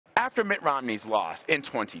After Mitt Romney's loss in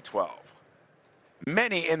 2012,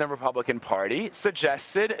 many in the Republican Party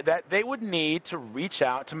suggested that they would need to reach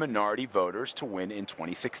out to minority voters to win in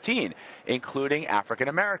 2016, including African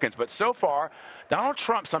Americans. But so far, Donald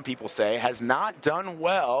Trump, some people say, has not done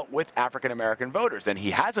well with African American voters. And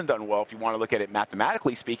he hasn't done well, if you want to look at it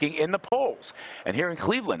mathematically speaking, in the polls. And here in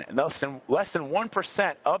Cleveland, less than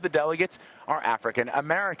 1% of the delegates are African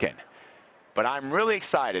American. But I'm really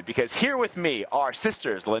excited because here with me are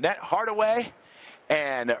sisters Lynette Hardaway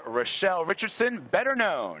and Rochelle Richardson, better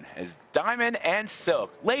known as Diamond and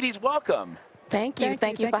Silk. Ladies, welcome. Thank you.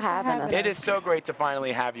 Thank you for having us. It is so great to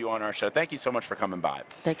finally have you on our show. Thank you so much for coming by.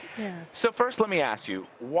 Thank you. Yes. So first, let me ask you,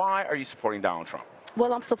 why are you supporting Donald Trump?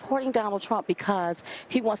 Well, I'm supporting Donald Trump because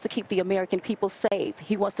he wants to keep the American people safe.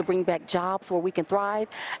 He wants to bring back jobs where we can thrive,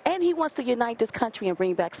 and he wants to unite this country and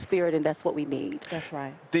bring back spirit, and that's what we need. That's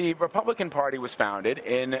right. The Republican Party was founded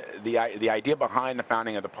in the idea behind the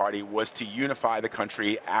founding of the party was to unify the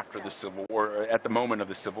country after the Civil War, at the moment of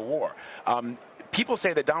the Civil War. People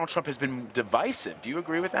say that Donald Trump has been divisive. Do you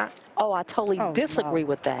agree with that? Oh, I totally disagree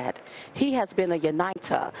with that. He has been a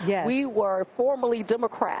uniter. Yes. We were formerly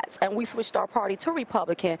Democrats, and we switched our party to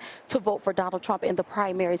Republican to vote for Donald Trump in the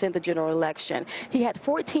primaries in the general election. He had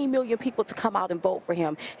 14 million people to come out and vote for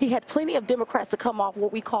him. He had plenty of Democrats to come off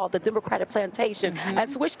what we call the Democratic plantation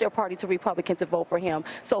and switch their party to Republican to vote for him.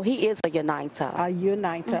 So he is a uniter. A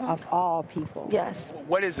uniter of all people. Yes.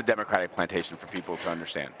 What is the Democratic plantation for people to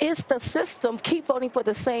understand? It's the system. Keep voting for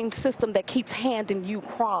the same system that keeps handing you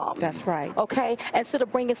crumbs. That's right. Okay? Instead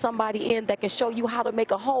of bringing somebody in that can show you how to make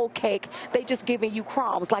a whole cake, they just giving you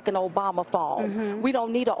crumbs like an Obama phone. We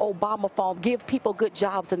don't need an Obama phone. Give people good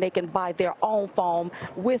jobs and they can buy their own phone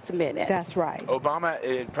with minutes. That's right.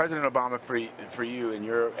 President Obama, for you, in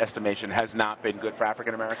your estimation, has not been good for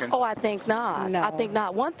African Americans? Oh, I think not. No. I think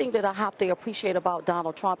not. One thing that I have to appreciate about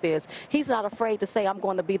Donald Trump is he's not afraid to say, I'm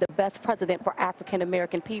going to be the best president for African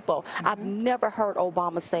American people. I've never heard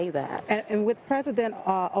Obama say that. And with President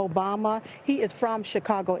Obama, he is from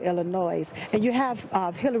Chicago, Illinois. And you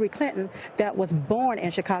have Hillary Clinton that was born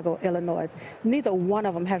in Chicago, Illinois. Neither one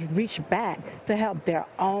of them has reached back to help their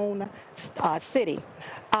own city.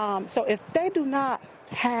 So if they do not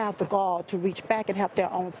have the gall to reach back and help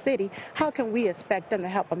their own city, how can we expect them to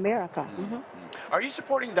help America? Are you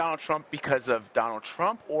supporting Donald Trump because of Donald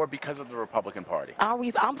Trump or because of the Republican Party?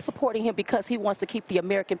 I'm supporting him because he wants to keep the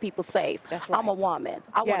American people safe. That's right. I'm a woman.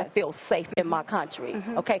 I want to feel safe in my country.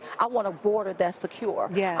 Okay? I want a border that's secure.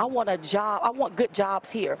 Yes. I want a job. I want good jobs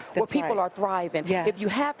here where That's people right. are thriving. Yes. If you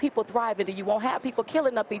have people thriving, then you won't have people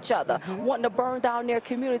killing up each other, wanting to burn down their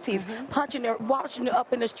communities, marching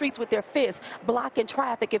up in the streets with their fists, blocking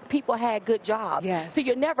traffic if people had good jobs. Yes. So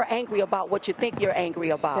you're never angry about what you think you're angry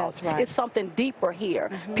about. That's right. It's something deeper here.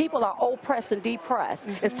 People are oppressed and depressed.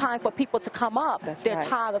 It's time for people to come up. That's They're right.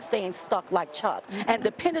 tired of staying stuck like Chuck and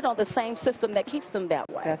dependent on the same system that keeps them that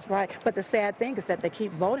way. That's right. But the sad thing is that they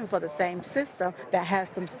keep voting for the same system that has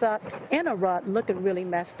them stuck in a rut looking really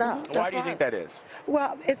messed up. Why do you think that is?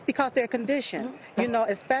 Well, it's because they're conditioned. You know,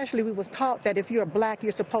 especially we was taught that if you're black,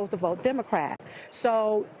 you're supposed to vote Democrat.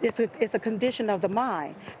 So it's a condition of the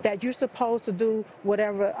mind that you're supposed to do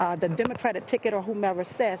whatever the Democratic ticket or whomever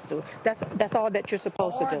says to. That's all that you're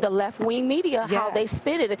supposed to do. The left-wing media, how Yes. they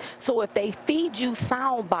spin it. So if they feed you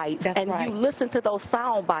sound bites That's and right. you listen to those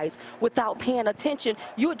sound bites without paying attention,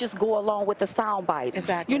 you'll just go along with the sound bites.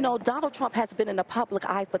 Exactly. You know, Donald Trump has been in the public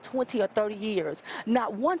eye for 20 or 30 years.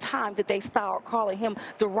 Not one time did they start calling him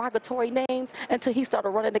derogatory names until he started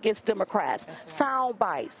running against Democrats. Right. Sound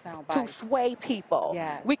bites Sound to bites. sway people.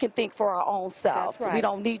 Yes. We can think for our own selves. That's right. We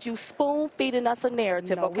don't need you spoon-feeding us a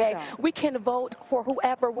narrative, No, we okay? don't. We can vote for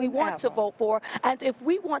whoever we want to vote for, and if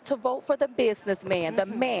we want to vote for the businessman, the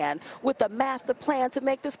man with a master plan to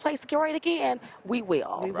make this place great again, we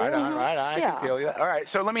will. Right on, right on. I can feel you. All right,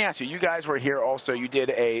 so let me ask you. You guys were here also. You did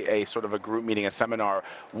a sort of a group meeting, a seminar,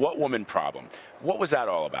 What Woman Problem. What was that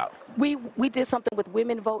all about? We did something with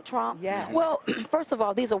Women Vote Trump. Yeah. Well, first of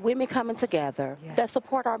all, these are women coming together that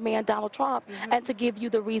support our man Donald Trump and to give you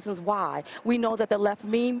the reasons why. We know that the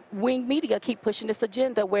left-wing media keep pushing this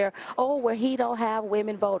agenda where he don't have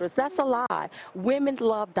women voters. That's a lie. Women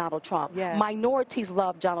love Donald Trump. Yes. Minorities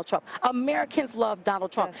love Donald Trump. Americans love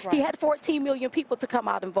Donald Trump. That's right. He had 14 million people to come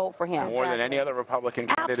out and vote for him. More than any other Republican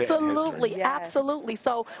candidate in history. Absolutely, Yes. absolutely.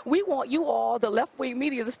 So we want you all, the left-wing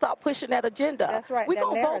media, to stop pushing that agenda. That's right. We're That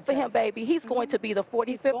going to vote for him, narrative. baby. He's going to be the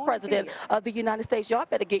 45th president of the United States. Y'all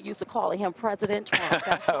better get used to calling him President Trump.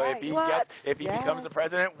 That's right. If he becomes the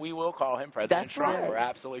president, we will call him President Trump. right. We're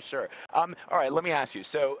absolutely sure. All right, let me ask you.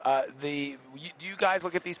 So, do you guys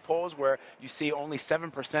look at these polls where you see only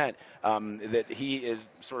 7% that he is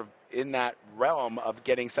sort of in that realm of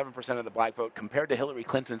getting 7% of the black vote compared to Hillary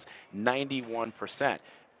Clinton's 91%?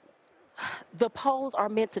 The polls are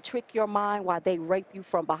meant to trick your mind while they rape you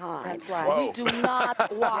from behind. That's right. Whoa. We do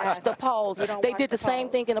not watch the polls. They did the same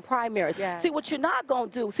thing in the primaries. Yes. See, what you're not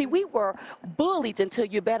going to do, see, we were bullied until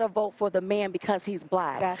you better vote for the man because he's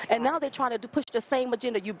black. That's and right. now they're trying to push the same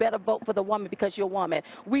agenda. You better vote for the woman because you're a woman.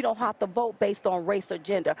 We don't have to vote based on race or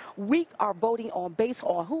gender. We are voting based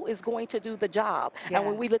on who is going to do the job. Yes. And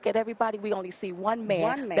when we look at everybody, we only see one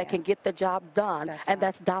man that can get the job done,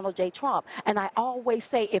 that's Donald J. Trump. And I always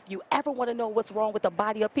say, if you ever want to know what's wrong with the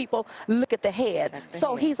body of people, look at the head.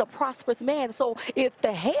 He's a prosperous man. So if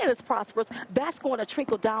the head is prosperous, that's going to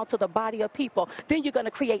trickle down to the body of people. Then you're going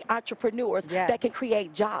to create entrepreneurs that can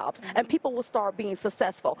create jobs, and people will start being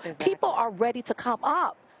successful. People are ready to come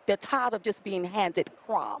up. They're tired of just being handed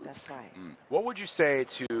crumbs. That's right. What would you say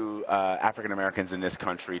to African Americans in this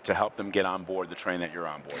country to help them get on board the train that you're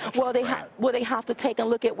on board? Well, they have to take a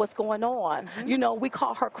look at what's going on. You know, we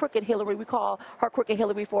call her Crooked Hillary. We call her Crooked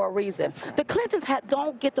Hillary for a reason. The Clintons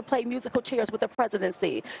don't get to play musical chairs with the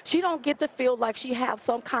presidency. She don't get to feel like she has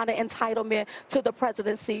some kind of entitlement to the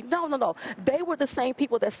presidency. No. They were the same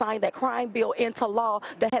people that signed that crime bill into law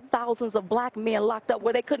that had thousands of black men locked up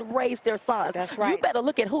where they couldn't raise their sons. That's right. You better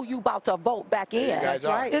look at who you about to vote back in. You guys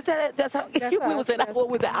are. Right. That's how we was in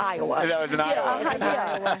Iowa. That was in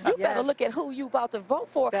Iowa. You better look at who you about to vote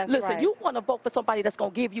for. Listen, you want to vote for somebody that's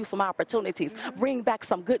going to give you some opportunities, bring back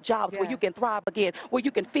some good jobs where you can thrive again, where you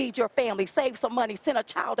can feed your family, save some money, send a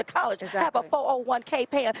child to college, have a 401k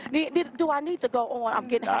plan. Do I need to go on? I'm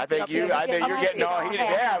getting I think you're getting all heated.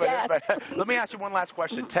 But let me ask you one last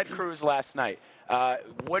question. Ted Cruz last night.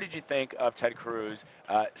 What did you think of Ted Cruz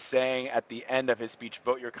saying at the end of his speech,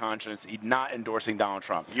 vote your conscience, he's not endorsing Donald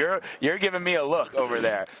Trump? You're giving me a look over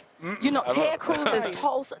there. You know, Ted Cruz is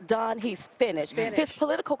toast done. He's finished. His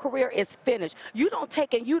political career is finished. You don't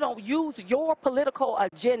take and you don't use your political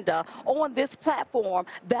agenda on this platform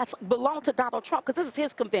that's belonged to Donald Trump, because this is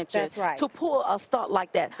his convention, to pull a stunt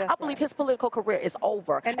like that. I believe his political career is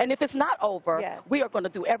over. And if it's not over, we are going to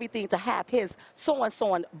do everything to have his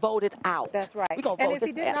so-and-so voted out. That's right. We're going to vote and if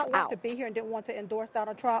he did not want to be here and didn't want to endorse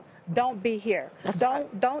Donald Trump, don't be here.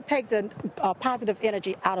 Don't take the positive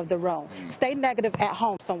energy out of the room. Stay negative at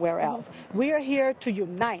home somewhere else. We are here to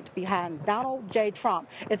unite behind Donald J. Trump.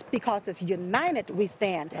 It's because it's united we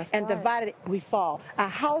stand, and divided we fall. A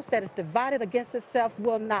house that is divided against itself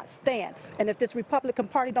will not stand. And if this Republican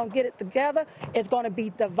Party don't get it together, it's going to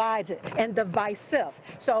be divided and divisive.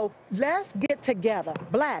 So let's get together,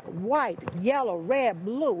 black, white, yellow, red,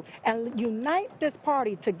 blue, and unite this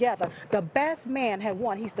party together. The best man had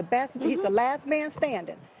won. He's the best. He's the last man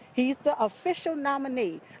standing. He's the official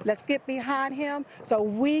nominee. Let's get behind him so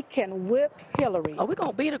we can whip Hillary. Oh, we're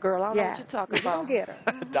going to beat a girl. I don't know what you're talking about. We're going to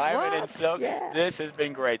get her. Diamond and Silk, this has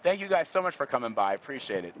been great. Thank you guys so much for coming by.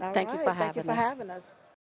 Appreciate it. Thank you for having us. Thank you for having us.